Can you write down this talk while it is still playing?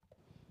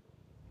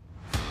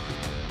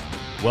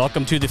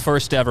Welcome to the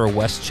first ever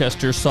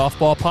Westchester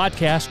softball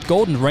podcast,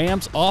 Golden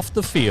Rams Off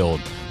the Field,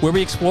 where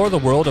we explore the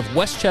world of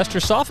Westchester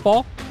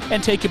softball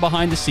and take you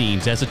behind the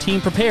scenes as the team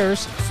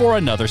prepares for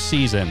another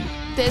season.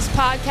 This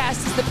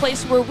podcast is the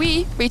place where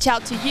we reach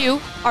out to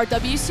you, our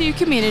WCU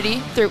community,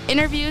 through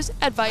interviews,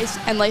 advice,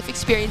 and life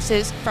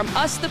experiences from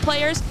us, the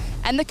players,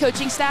 and the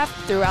coaching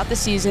staff throughout the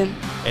season.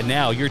 And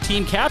now, your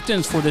team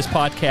captains for this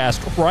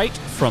podcast, right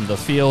from the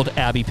field,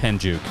 Abby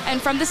Penjuk. And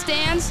from the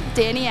stands,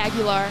 Danny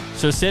Aguilar.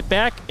 So sit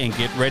back and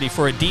get ready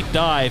for a deep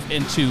dive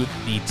into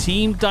the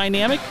team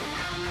dynamic,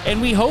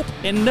 and we hope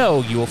and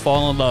know you will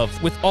fall in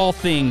love with all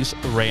things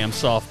Ram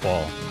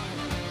softball.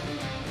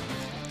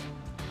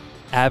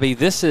 Abby,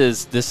 this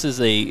is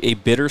a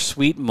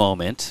bittersweet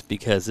moment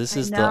because this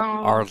is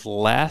our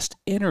last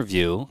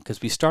interview,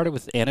 because we started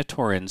with Anna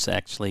Torrens.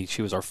 Actually,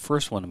 she was our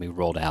first one we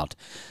rolled out.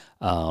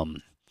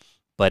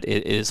 But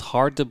it is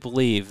hard to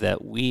believe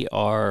that we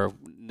are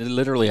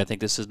literally, I think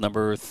this is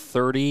number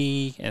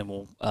 30,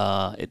 and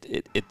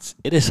it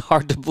is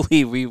hard to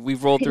believe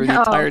we've rolled through the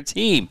entire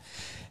team.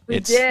 We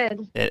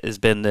did. It's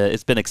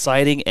been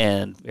exciting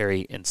and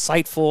very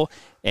insightful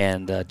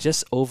and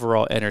just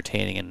overall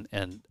entertaining.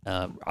 And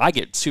I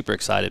get super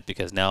excited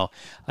because now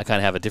I kind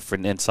of have a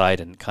different insight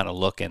and kind of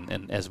look.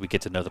 And as we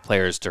get to know the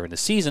players during the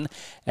season,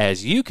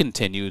 as you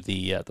continue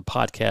the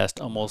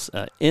podcast almost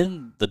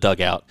in the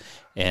dugout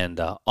and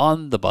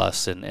on the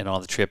bus and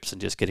on the trips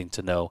and just getting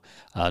to know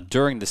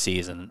during the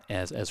season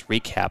as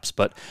recaps.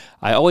 But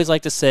I always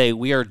like to say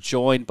we are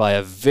joined by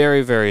a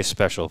very, very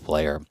special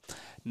player.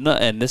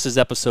 And this is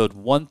episode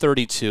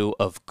 132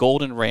 of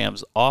Golden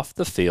Rams Off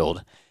the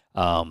Field.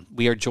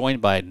 We are joined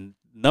by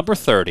number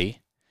 30,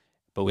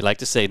 but we like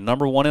to say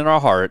number 1 in our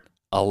heart,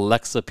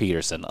 Alexa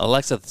Peterson.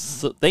 Alexa,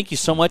 thank you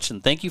so much,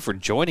 and thank you for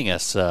joining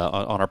us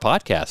on our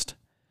podcast.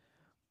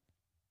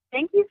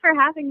 Thank you for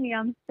having me.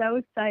 I'm so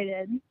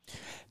excited.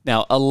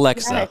 Now,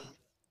 Alexa,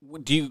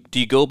 do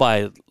you go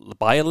by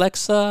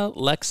Alexa,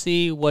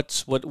 Lexi?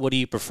 What do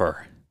you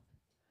prefer?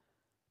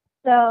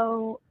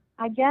 So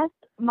I guess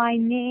my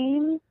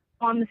name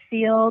on the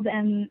field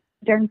and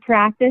during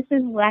practice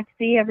is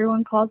Lexi.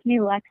 Everyone calls me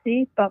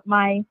Lexi, but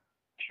my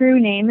true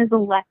name is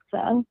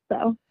Alexa.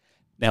 So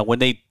now, when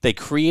they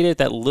created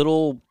that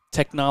little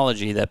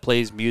technology that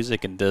plays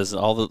music and does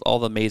all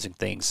the amazing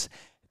things,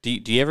 do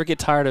you ever get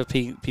tired of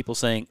people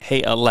saying,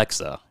 "Hey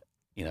Alexa,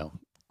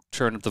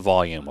 turn up the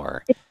volume"?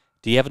 Or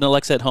do you have an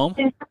Alexa at home?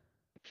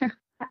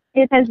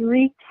 It has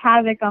wreaked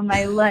havoc on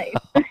my life.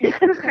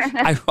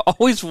 I've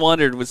always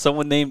wondered with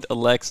someone named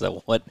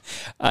Alexa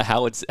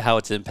how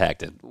it's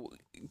impacted.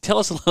 Tell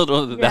us a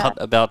little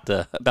about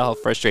how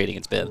frustrating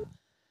it's been.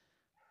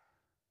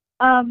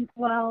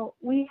 Well,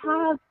 we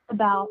have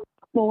about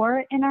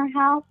 4 in our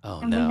house,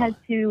 we had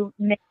to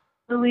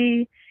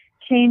manually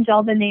change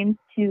all the names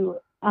to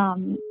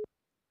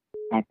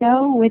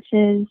Echo, which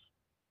is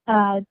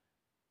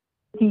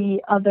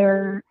the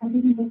other.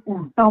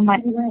 Oh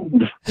my!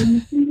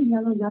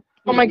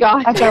 Oh my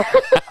God!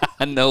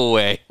 No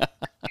way!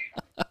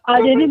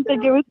 I didn't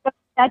think it was going to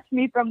catch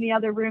me from the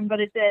other room, but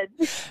it did.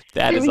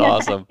 That is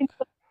awesome.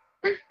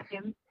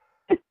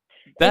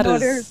 That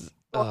is.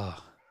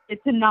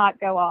 It to not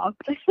go off.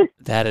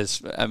 That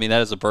is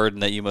a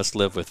burden that you must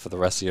live with for the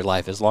rest of your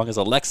life, as long as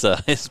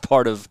Alexa is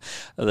part of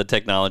the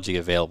technology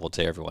available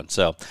to everyone.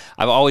 So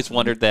I've always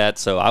wondered that.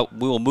 So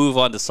we will move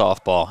on to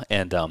softball.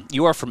 And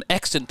you are from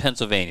Exton,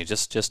 Pennsylvania.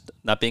 Just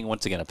not being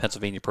once again a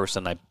Pennsylvania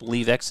person, I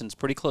believe Exton's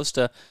pretty close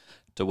to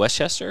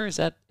Westchester. Is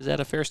that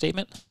a fair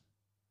statement?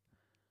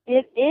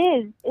 It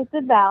is. It's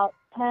about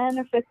 10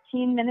 or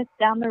 15 minutes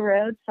down the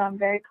road, so I'm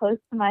very close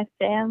to my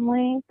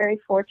family. Very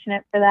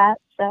fortunate for that.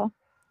 So.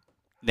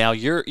 Now,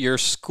 your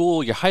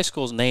high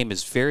school's name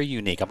is very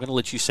unique. I'm going to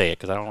let you say it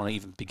because I don't want to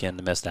even begin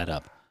to mess that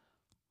up.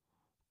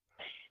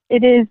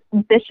 It is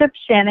Bishop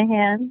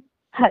Shanahan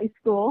High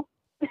School.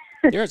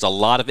 There's a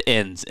lot of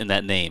N's in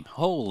that name.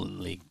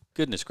 Holy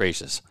goodness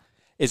gracious.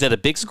 Is that a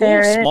big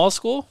school, small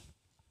school?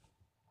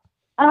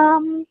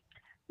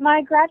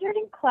 My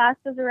graduating class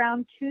is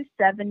around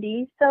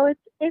 270, so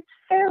it's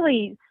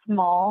fairly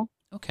small.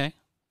 Okay.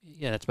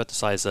 Yeah, that's about the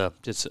size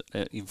just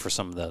even for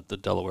some of the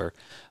Delaware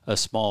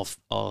small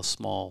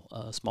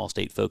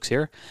state folks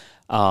here.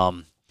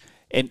 And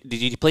did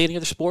you play any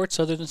other sports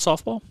other than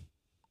softball?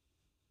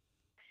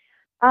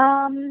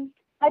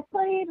 I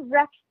played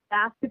rec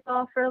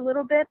basketball for a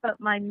little bit, but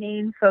my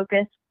main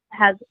focus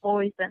has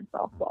always been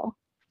softball.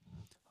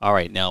 All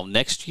right, now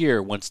next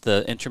year, once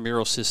the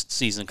intramural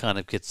season kind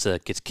of gets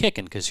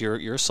kicking, because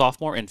you're a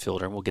sophomore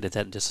infielder, and we'll get at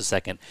that in just a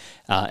second.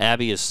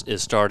 Abby is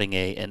starting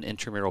an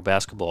intramural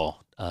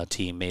basketball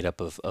team made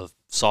up of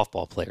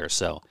softball players.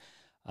 So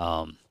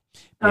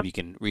maybe you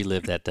can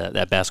relive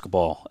that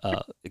basketball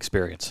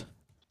experience.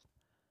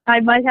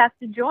 I might have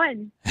to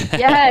join.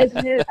 Yes,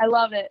 I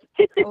love it.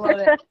 I love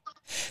it.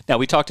 Now,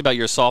 we talked about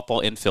your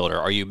softball infielder.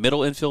 Are you middle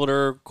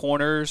infielder,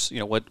 corners?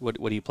 What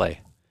do you play?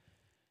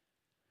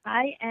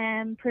 I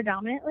am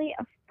predominantly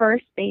a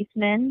first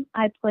baseman.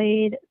 I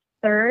played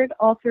third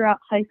all throughout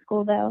high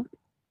school, though.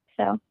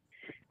 So,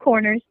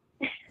 corners.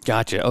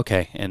 Gotcha.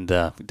 Okay, and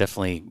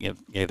definitely you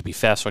have to be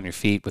fast on your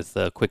feet with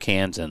quick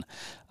hands. And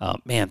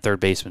man, third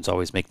basemen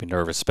always make me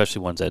nervous,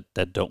 especially ones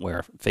that don't wear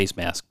a face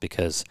mask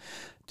because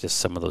just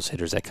some of those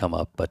hitters that come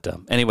up. But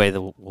anyway,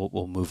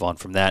 we'll move on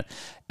from that.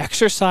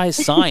 Exercise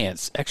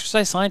science.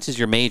 Exercise science is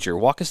your major.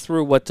 Walk us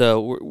through what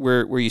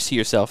where you see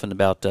yourself in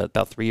about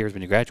 3 years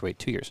when you graduate.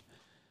 2 years.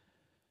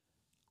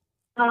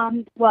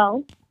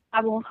 Well, I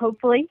will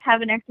hopefully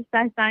have an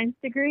exercise science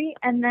degree,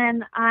 and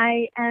then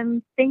I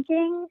am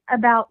thinking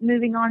about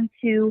moving on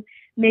to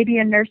maybe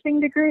a nursing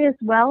degree as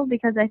well,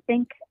 because I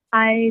think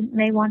I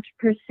may want to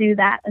pursue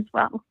that as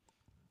well.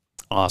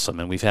 Awesome,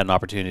 and we've had an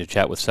opportunity to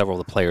chat with several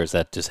of the players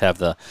that just have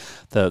the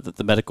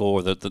medical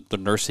or the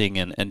nursing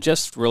and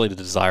just really the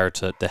desire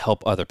to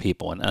help other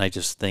people, and I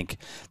just think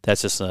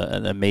that's just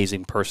an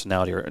amazing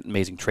personality or an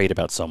amazing trait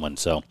about someone.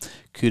 So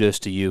kudos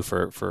to you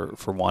for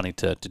wanting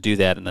to do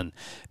that, and then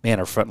man,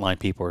 our frontline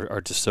people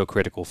are just so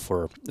critical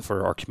for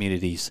our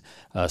communities,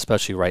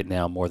 especially right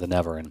now more than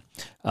ever. And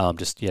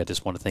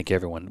just want to thank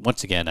everyone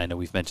once again. I know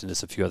we've mentioned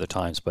this a few other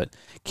times, but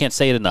can't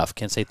say it enough.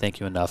 Can't say thank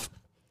you enough.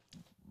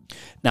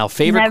 Now,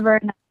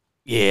 favorite,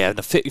 yeah,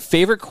 the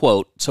favorite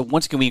quote. So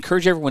once again, we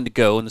encourage everyone to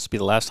go, and this will be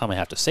the last time I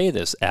have to say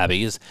this,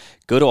 Abby, is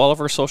go to all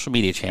of our social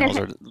media channels,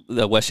 or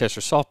the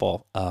Westchester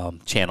Softball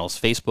channels,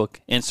 Facebook,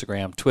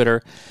 Instagram,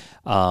 Twitter,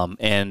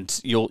 and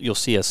you'll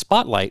see a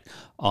spotlight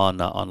on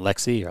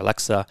Lexi or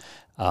Alexa,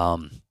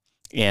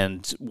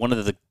 and one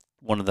of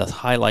the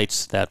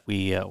highlights that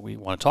we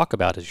want to talk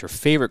about is your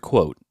favorite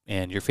quote,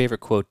 and your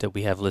favorite quote that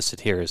we have listed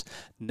here is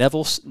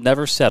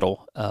never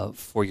settle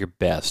for your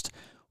best.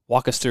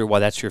 Walk us through why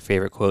that's your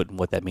favorite quote and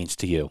what that means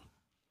to you.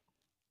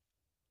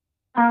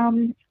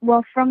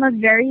 Well, from a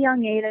very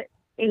young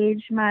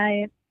age,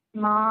 my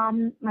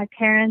mom, my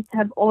parents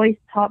have always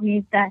taught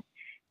me that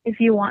if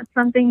you want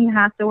something, you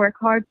have to work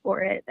hard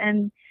for it.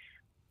 And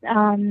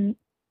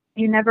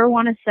you never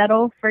want to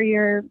settle for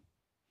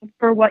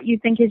what you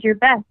think is your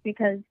best,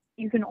 because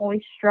you can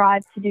always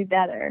strive to do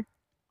better.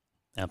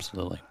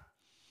 Absolutely.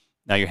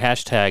 Now, your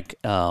hashtag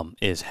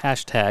is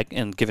hashtag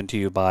and given to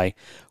you by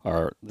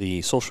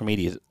the social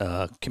media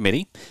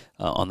committee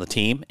on the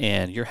team,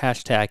 and your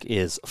hashtag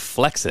is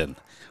Flexin.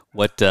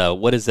 What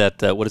is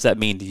that? What does that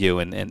mean to you?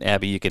 And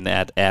Abby, you can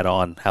add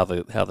on how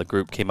the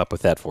group came up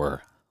with that for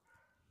her.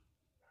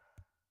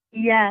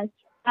 Yes,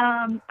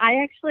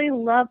 I actually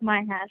love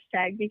my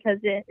hashtag because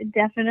it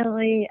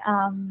definitely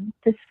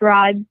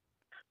describes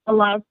a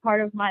lot of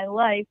part of my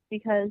life,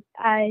 because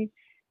I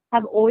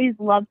have always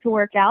loved to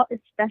work out,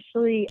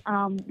 especially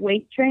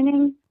weight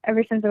training.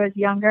 Ever since I was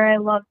younger, I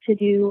loved to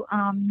do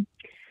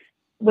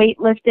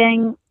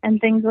weightlifting and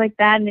things like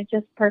that, and it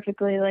just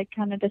perfectly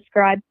kind of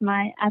describes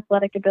my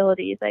athletic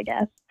abilities, I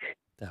guess.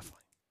 Definitely.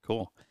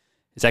 Cool.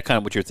 Is that kind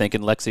of what you're thinking,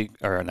 Lexi,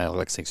 or not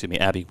Lexi, excuse me,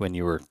 Abby, when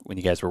you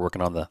guys were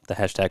working on the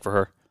hashtag for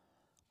her?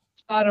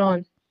 Spot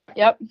on.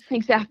 Yep,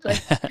 exactly.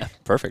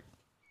 Perfect.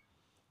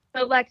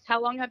 So Lex,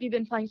 how long have you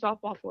been playing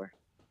softball for?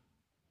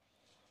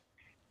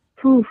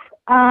 Oof.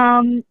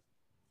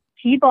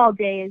 T-ball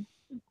days,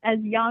 as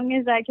young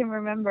as I can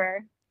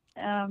remember.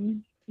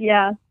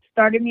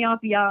 Started me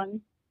off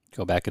young.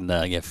 Go back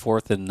in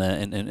fourth and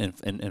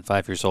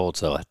 5 years old.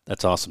 So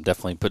that's awesome.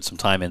 Definitely put some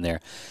time in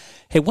there.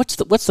 Hey, what's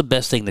the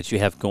best thing that you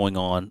have going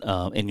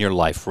on in your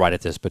life right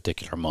at this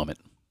particular moment?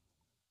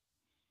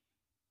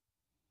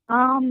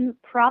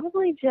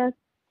 Probably just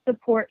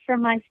support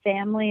from my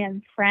family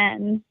and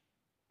friends,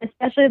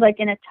 especially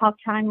in a tough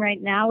time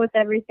right now with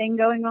everything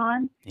going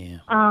on. Yeah.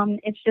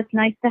 It's just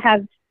nice to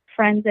have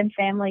friends and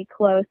family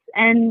close,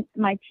 and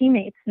my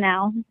teammates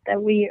now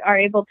that we are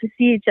able to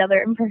see each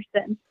other in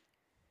person.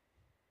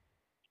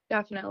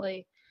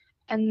 Definitely.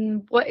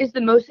 And who is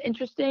the most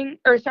interesting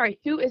or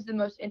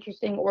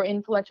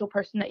influential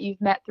person that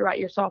you've met throughout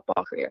your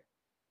softball career?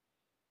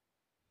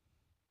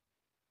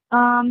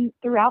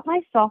 Throughout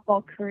my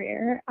softball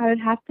career, I would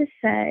have to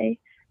say,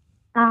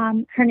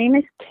 her name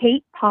is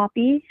Kate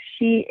Poppy.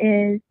 She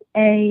is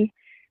a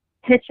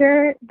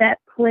pitcher that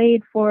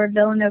played for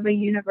Villanova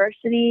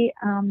University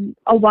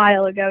a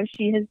while ago.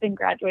 She has been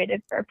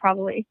graduated for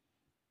probably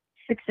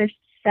 6 or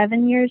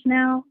 7 years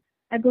now,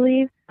 I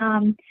believe.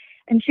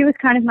 And she was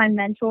kind of my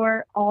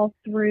mentor all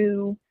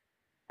through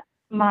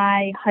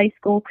my high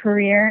school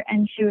career,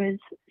 and she was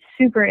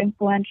super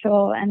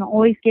influential and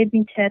always gave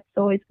me tips,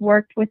 always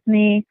worked with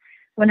me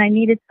when I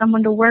needed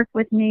someone to work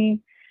with me.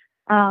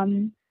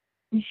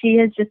 She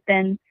has just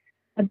been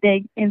a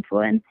big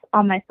influence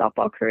on my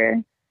softball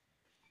career.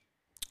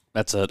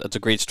 That's a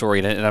great story,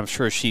 and I'm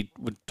sure she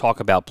would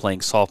talk about playing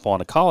softball on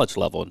a college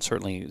level, and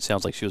certainly it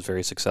sounds like she was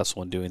very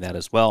successful in doing that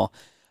as well.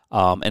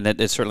 And that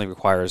it certainly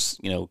requires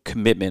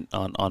commitment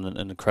on an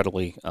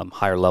incredibly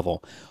higher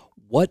level.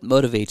 What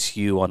motivates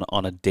you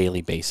on a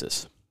daily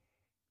basis?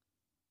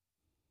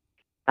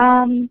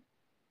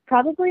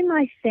 Probably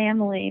my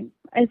family,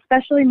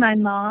 especially my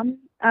mom.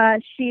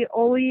 She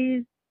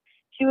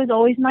was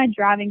always my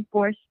driving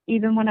force,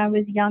 even when I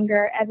was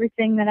younger.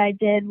 Everything that I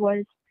did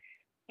was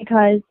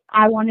because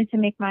I wanted to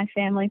make my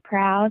family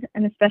proud,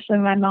 and especially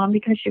my mom,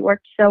 because she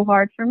worked so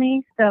hard for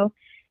me. So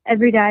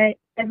every day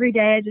every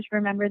day I just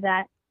remember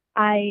that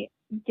I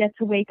get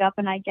to wake up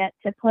and I get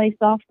to play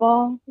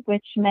softball,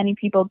 which many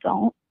people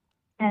don't.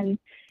 And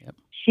Yep.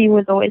 she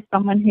was always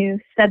someone who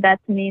said that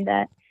to me,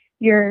 that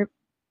you're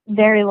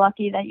very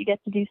lucky that you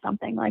get to do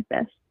something like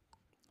this.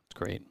 It's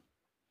great.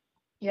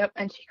 Yep,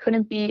 and she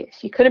couldn't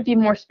be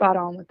more spot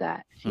on with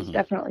that. She's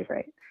definitely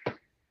right.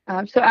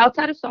 So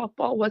outside of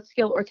softball, what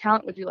skill or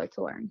talent would you like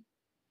to learn?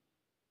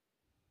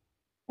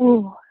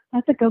 Ooh,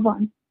 that's a good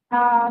one.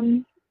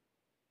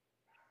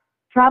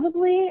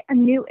 Probably a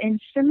new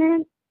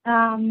instrument.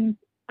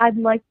 I'd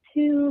like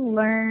to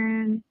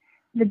learn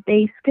the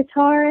bass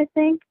guitar, I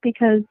think,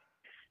 because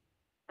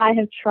I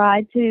have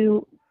tried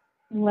to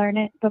learn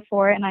it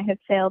before and I have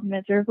failed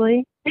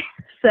miserably.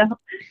 So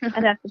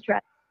I'd have to try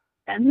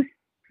again.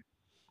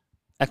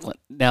 Excellent.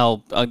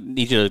 Now, I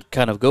need you to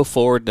kind of go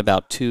forward in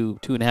about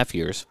 2.5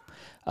 years.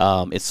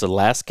 It's the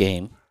last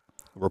game.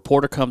 A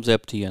reporter comes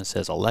up to you and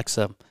says,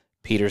 Alexa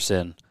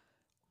Peterson,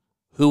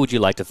 who would you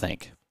like to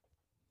thank?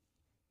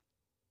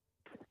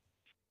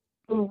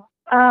 Ooh.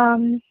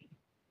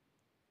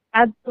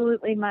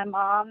 Absolutely my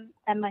mom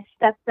and my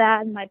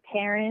stepdad and my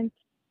parents.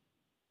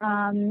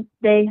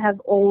 They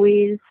have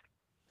always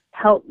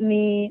helped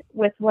me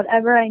with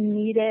whatever I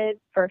needed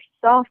for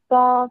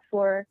softball,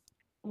 for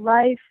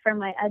life, for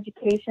my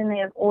education. They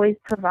have always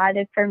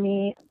provided for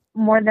me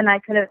more than I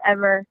could have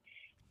ever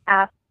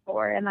asked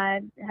for, and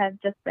I have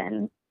just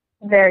been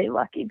very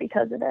lucky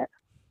because of it.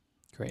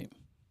 Great.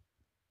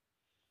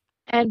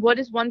 And what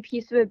is one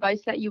piece of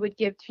advice that you would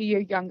give to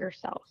your younger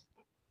self?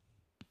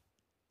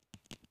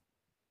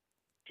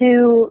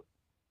 To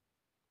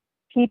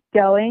keep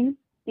going,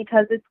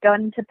 because it's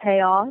going to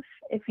pay off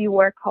if you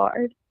work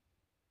hard.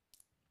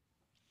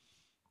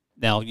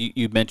 Now,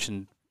 you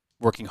mentioned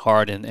working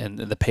hard and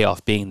the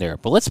payoff being there,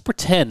 but let's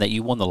pretend that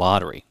you won the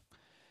lottery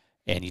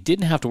and you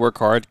didn't have to work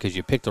hard because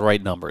you picked the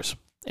right numbers.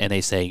 And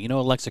they say,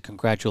 Alexa,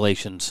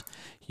 congratulations,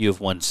 you have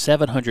won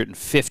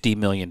 $750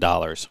 million.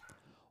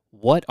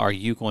 What are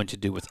you going to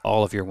do with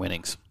all of your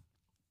winnings?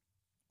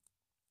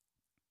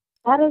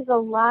 That is a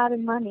lot of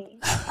money.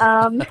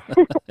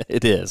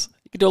 It is.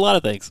 You can do a lot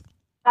of things.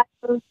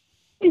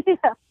 Yeah.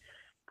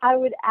 I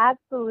would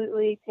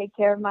absolutely take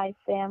care of my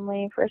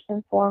family first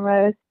and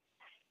foremost.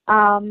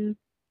 And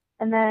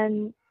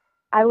then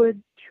I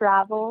would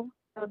travel.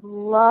 I would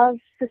love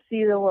to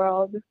see the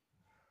world.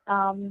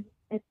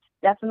 It's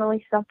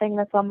definitely something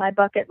that's on my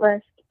bucket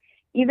list.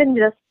 Even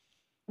just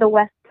the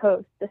West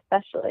Coast,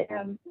 especially.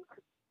 I'm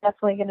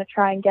definitely going to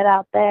try and get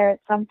out there at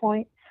some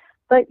point.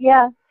 But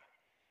yeah,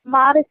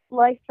 modest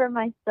life for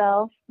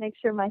myself, make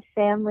sure my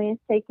family is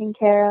taken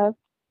care of.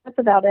 That's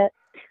about it.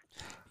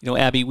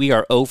 Abby, we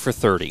are 0 for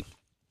 30.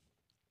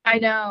 I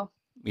know.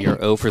 We are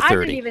 0 for 30. I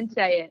didn't even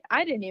say it.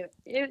 I didn't even.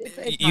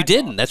 It's you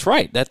didn't. Fault. That's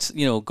right. That's,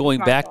 going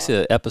back fault.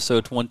 to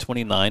episode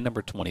 129,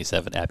 number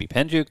 27, Abby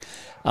Penjuk.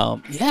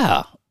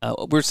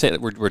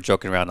 We're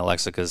joking around,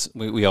 Alexa, because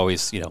we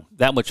always,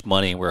 that much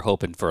money, we're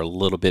hoping for a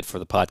little bit for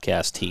the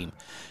podcast team,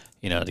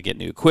 to get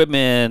new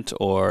equipment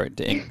or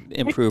to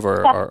improve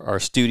our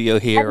studio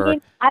here.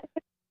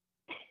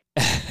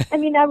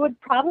 I would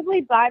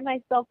probably buy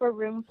myself a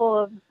room full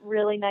of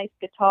really nice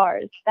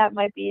guitars. That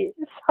might be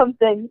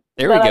something.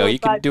 There we go. You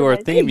can do our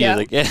theme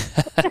music. Yeah.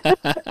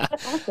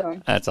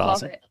 Awesome. That's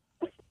awesome.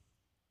 Love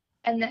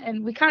it.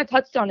 And we kind of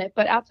touched on it,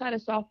 but outside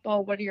of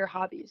softball, what are your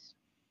hobbies?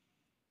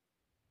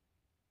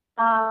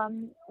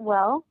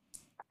 Well,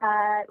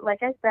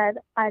 like I said,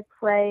 I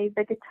play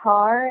the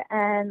guitar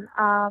and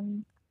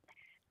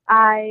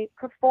I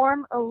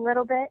perform a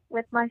little bit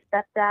with my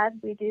stepdad.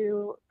 We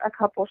do a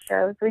couple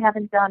shows. We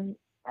haven't done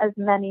as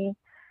many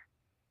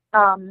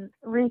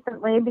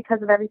recently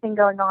because of everything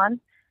going on.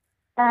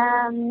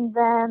 And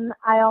then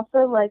I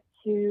also like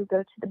to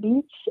go to the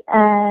beach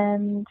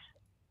and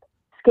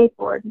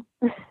skateboard.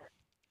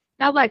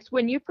 Now, Lex,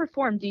 when you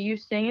perform, do you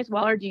sing as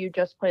well or do you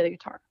just play the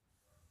guitar?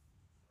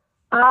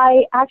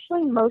 I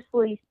actually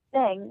mostly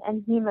sing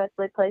and he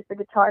mostly plays the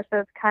guitar, so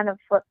it's kind of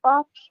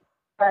flip-flop.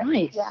 But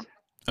nice. Yeah.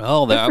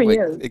 Oh, that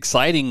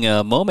exciting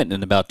moment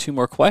in about 2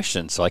 more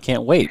questions, so I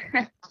can't wait.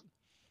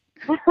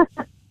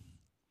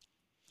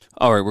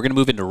 All right, we're going to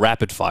move into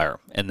rapid fire,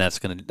 and that's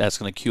going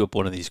to cue up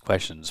one of these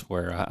questions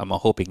where I'm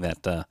hoping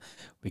that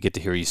we get to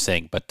hear you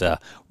sing. But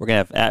we're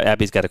going to have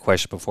Abby's got a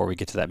question before we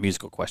get to that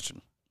musical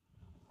question.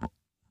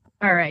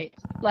 All right,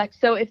 Lex.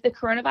 So if the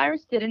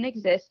coronavirus didn't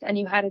exist and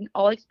you had an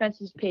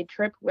all-expenses-paid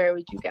trip, where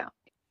would you go?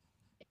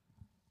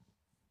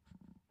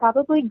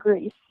 Probably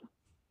Greece.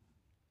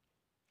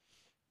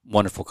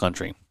 Wonderful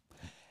country.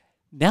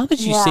 Now that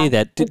you say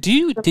that, did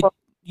you did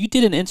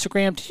an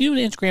Instagram? Did you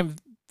do an Instagram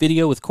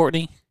video with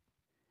Courtney?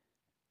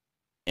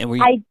 And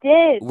I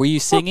did. Were you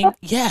singing?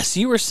 Yes,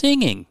 you were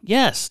singing.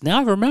 Yes,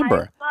 now I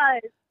remember. I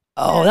was.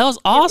 Oh, that was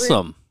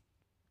awesome.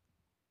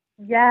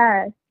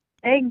 Yes,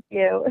 thank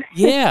you.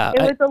 Yeah,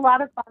 it was a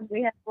lot of fun.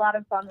 We had a lot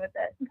of fun with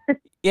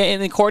it. Yeah,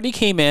 and then Courtney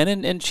came in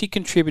and she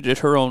contributed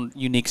her own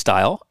unique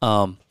style.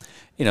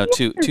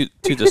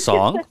 to the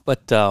song.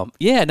 But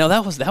yeah, no,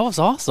 that was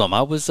awesome.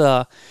 I was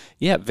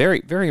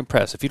very very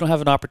impressed. If you don't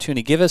have an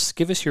opportunity, give us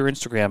your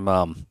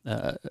Instagram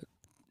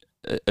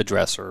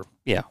address, or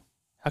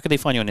how can they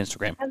find you on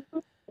Instagram?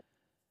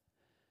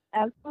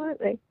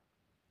 Absolutely.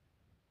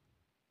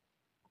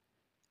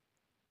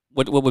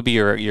 What would be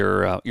your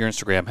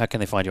Instagram? How can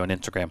they find you on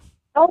Instagram?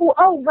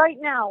 Oh, right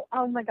now.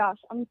 Oh my gosh,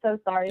 I'm so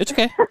sorry. It's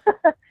okay.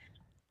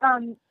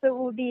 So it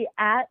will be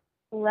at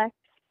Lex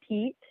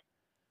Pete.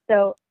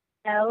 So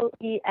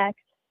LEXPETE.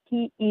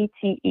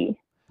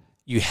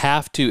 You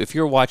have to, if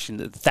you're watching,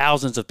 the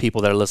thousands of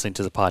people that are listening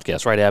to the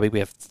podcast, right, Abby? We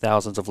have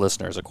thousands of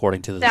listeners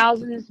according to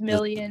thousands,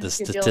 millions, the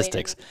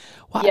statistics.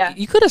 Wow, yeah.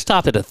 You could have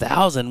stopped at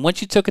 1,000.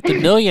 Once you took it to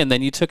million,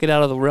 then you took it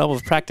out of the realm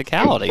of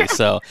practicality.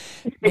 So,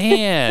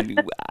 man,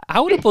 I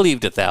would have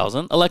believed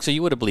 1,000. Alexa,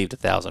 you would have believed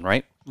 1,000,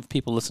 right? With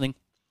people listening.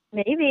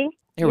 Maybe.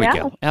 There we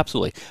go.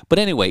 Absolutely. But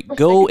anyway,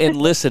 go and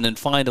listen and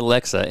find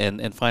Alexa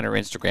and find her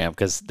Instagram,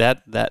 because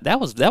that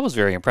was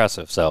very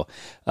impressive. So,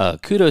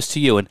 kudos to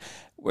you. And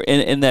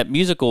in that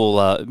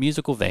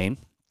musical vein,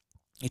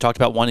 you talked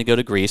about wanting to go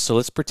to Greece. So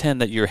let's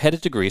pretend that you're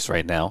headed to Greece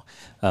right now.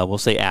 We'll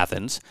say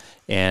Athens,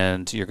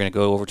 and you're going to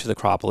go over to the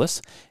Acropolis,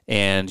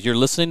 and you're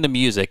listening to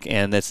music,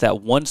 and it's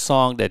that one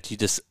song that you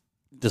just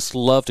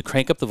love to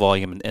crank up the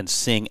volume and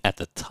sing at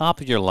the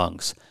top of your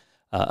lungs.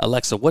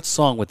 Alexa, what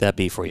song would that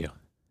be for you?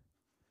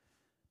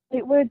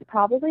 It would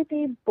probably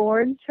be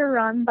Born to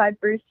Run by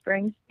Bruce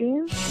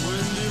Springsteen.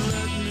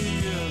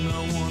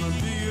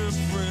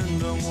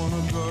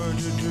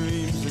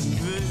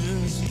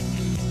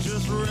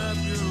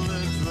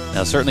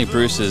 Now, certainly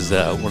Bruce is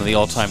one of the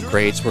all-time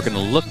greats. We're going to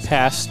look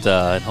past,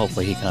 and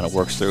hopefully he kind of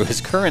works through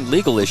his current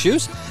legal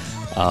issues.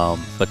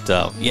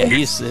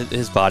 He's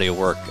his body of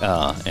work,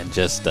 and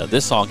just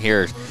this song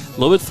here is a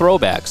little bit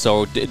throwback.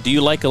 So do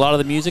you like a lot of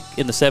the music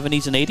in the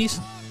 70s and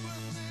 80s?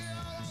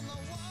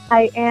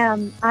 I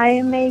am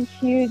a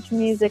huge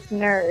music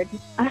nerd.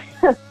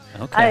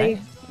 Okay.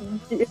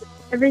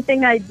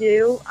 Everything I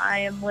do, I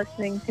am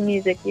listening to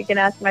music. You can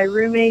ask my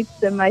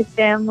roommates and my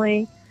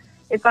family.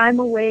 If I'm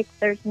awake,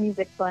 there's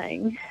music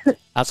playing.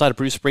 Outside of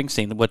Bruce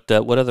Springsteen, what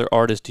other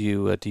artists do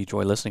you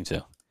enjoy listening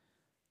to?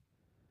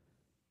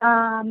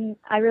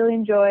 I really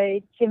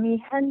enjoy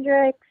Jimi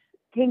Hendrix,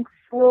 Pink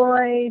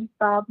Floyd,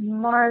 Bob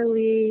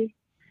Marley,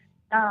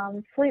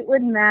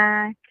 Fleetwood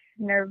Mac,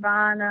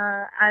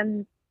 Nirvana.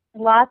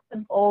 Lots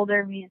of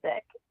older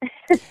music.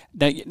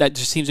 Now, that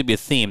just seems to be a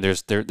theme.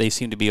 They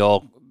seem to be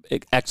all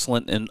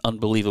excellent and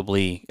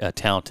unbelievably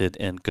talented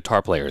and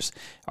guitar players.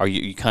 Are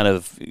you kind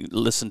of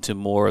listen to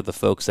more of the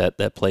folks that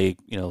play,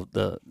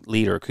 the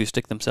lead or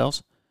acoustic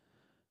themselves?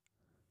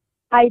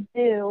 I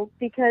do,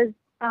 because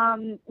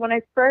when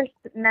I first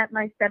met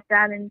my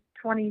stepdad in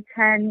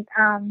 2010,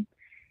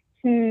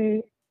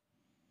 he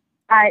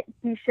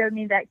showed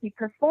me that he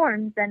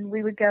performs, and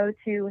we would go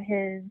to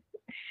his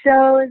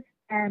shows,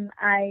 and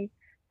I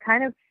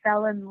kind of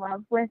fell in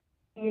love with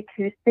the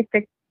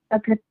acoustic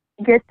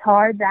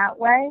guitar that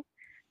way.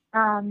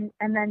 And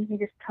then he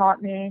just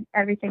taught me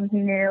everything he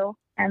knew,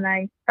 and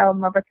I fell in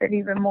love with it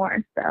even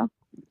more. So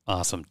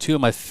awesome. Two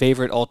of my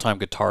favorite all-time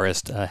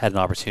guitarists, had an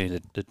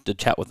opportunity to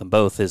chat with them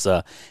both, is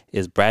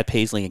Brad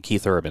Paisley and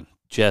Keith Urban.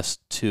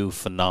 Just two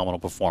phenomenal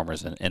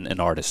performers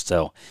and artists.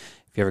 So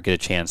if you ever get a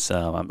chance,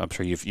 I'm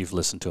sure you've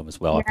listened to them as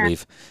well. Yeah. I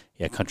believe,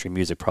 country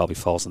music probably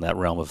falls in that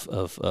realm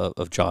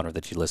of genre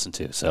that you listen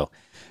to. So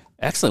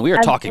excellent. We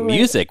are talking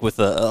music with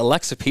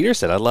Alexa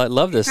Peterson. I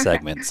love this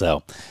segment.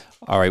 So,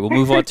 all right, we'll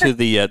move on to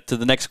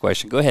the next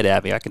question. Go ahead,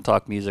 Abby. I can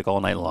talk music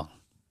all night long.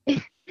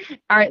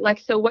 All right,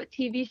 Lex. So, what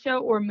TV show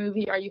or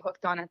movie are you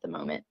hooked on at the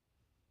moment?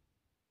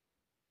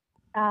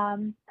 I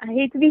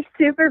hate to be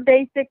super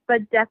basic,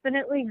 but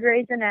definitely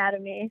Grey's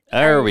Anatomy.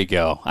 There we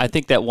go. I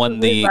think that won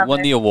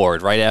the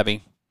award, right,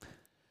 Abby?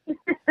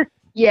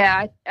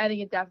 Yeah, I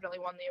think it definitely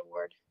won the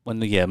award. Won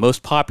the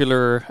most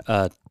popular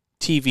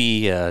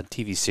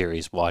TV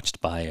series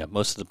watched by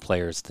most of the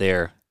players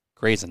there,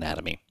 Grey's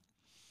Anatomy.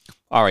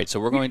 All right, so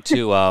we're going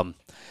to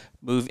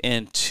move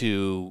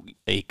into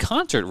a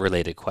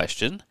concert-related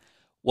question.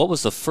 What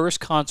was the first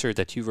concert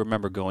that you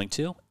remember going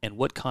to, and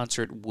what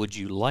concert would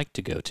you like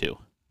to go to?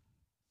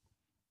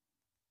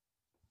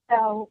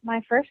 So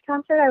my first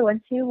concert I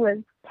went to was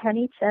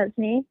Kenny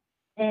Chesney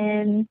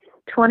in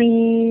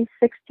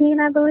 2016,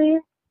 I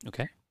believe.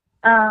 Okay.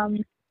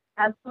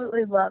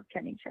 Absolutely love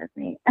Kenny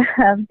Chesney.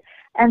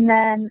 And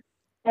then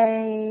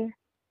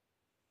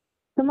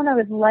someone I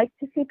would like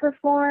to see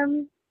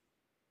perform,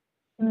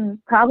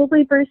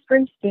 probably Bruce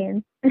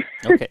Springsteen.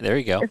 Okay, there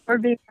you go. If we're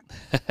being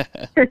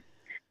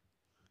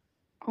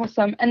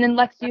awesome. And then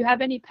Lex, do you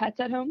have any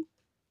pets at home?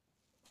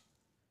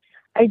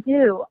 I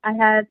do. I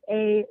have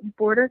a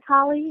border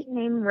collie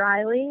named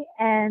Riley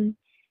and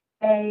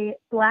a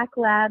black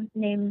lab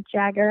named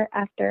Jagger,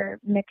 after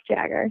Mick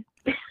Jagger.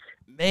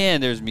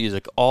 Man, there's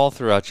music all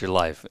throughout your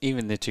life,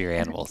 even into your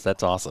animals.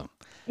 That's awesome.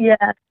 Yeah.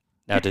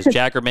 Now, does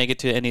Jagger make it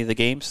to any of the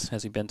games?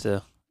 Has he been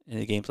to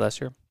any of the games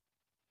last year?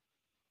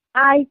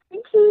 I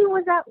think he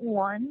was at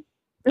one.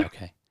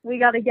 Okay. We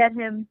got to get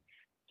him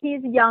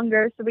he's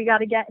younger, so we got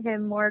to get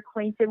him more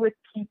acquainted with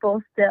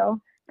people still.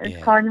 It's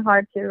Yeah. kind of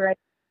hard to, right?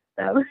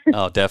 So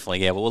Oh,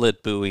 definitely. Yeah, we'll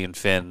let Bowie and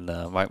Finn,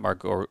 our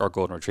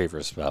golden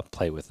retrievers,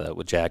 play with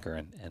Jagger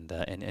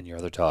and your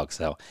other dogs.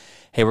 So,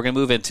 hey, we're gonna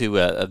move into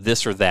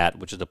this or that,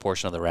 which is the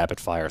portion of the rapid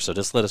fire. So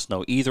just let us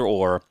know either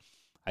or.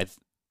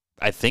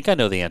 I think I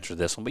know the answer to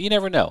this one, but you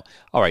never know.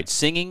 All right,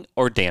 singing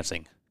or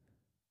dancing?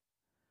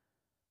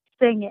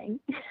 singing,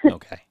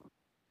 Okay.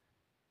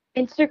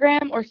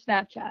 Instagram or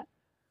Snapchat?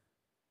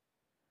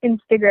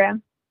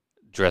 Instagram,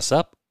 Dress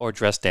up or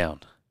dress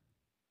down?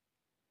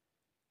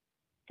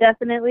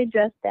 definitely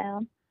dress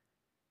down,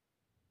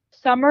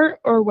 Summer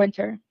or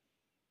winter?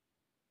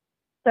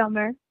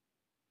 summer,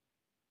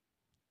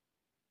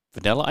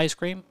 Vanilla ice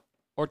cream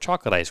or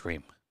chocolate ice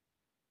cream?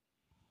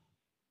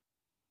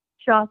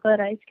 chocolate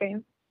ice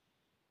cream,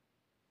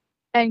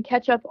 And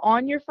ketchup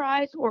on your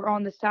fries or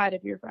on the side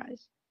of your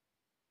fries?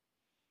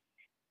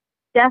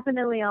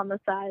 definitely on the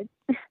side.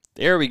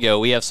 There we go.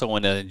 We have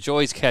someone that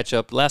enjoys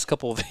ketchup. Last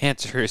couple of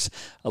answers,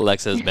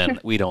 Alexa has been,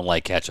 we don't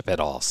like ketchup at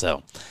all.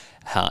 So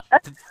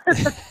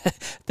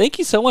thank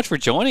you so much for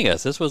joining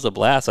us. This was a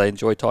blast. I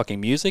enjoyed talking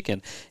music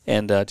and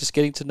just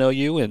getting to know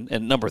you. And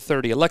number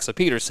 30, Alexa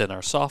Peterson,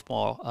 our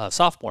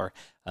sophomore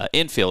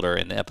infielder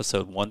in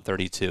episode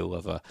 132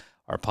 of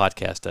our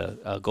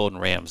podcast, Golden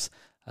Rams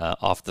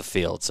off the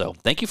field. So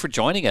thank you for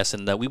joining us,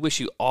 and we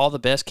wish you all the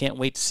best. Can't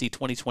wait to see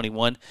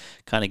 2021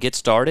 kind of get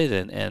started,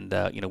 and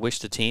wish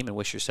the team and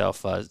wish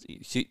yourself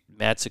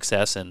mad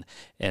success and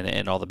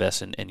all the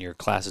best in your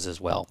classes as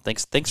well.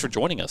 Thanks for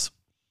joining us.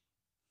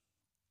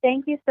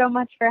 Thank you so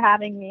much for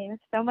having me. It was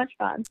so much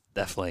fun.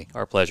 Definitely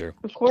our pleasure.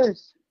 Of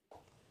course.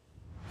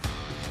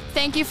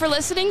 Thank you for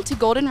listening to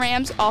Golden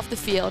Rams Off the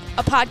Field,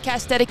 a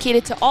podcast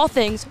dedicated to all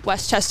things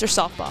Westchester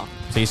softball.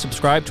 Please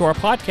subscribe to our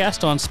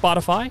podcast on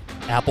Spotify,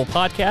 Apple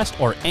Podcast,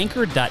 or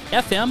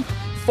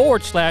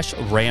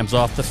anchor.fm/Rams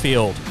Off the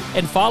Field.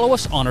 And follow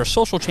us on our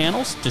social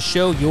channels to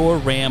show your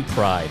Ram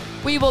pride.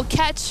 We will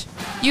catch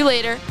you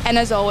later, and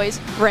as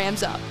always,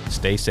 Rams up.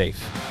 Stay safe.